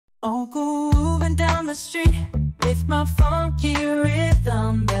Oh, moving down the street with my funky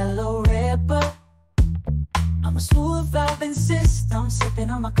rhythm, mellow red, but I'm a smooth Vibin system,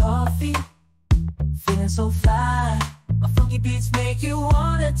 sipping on my coffee, feeling so fly. My funky beats make you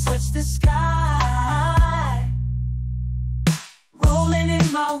wanna touch the sky.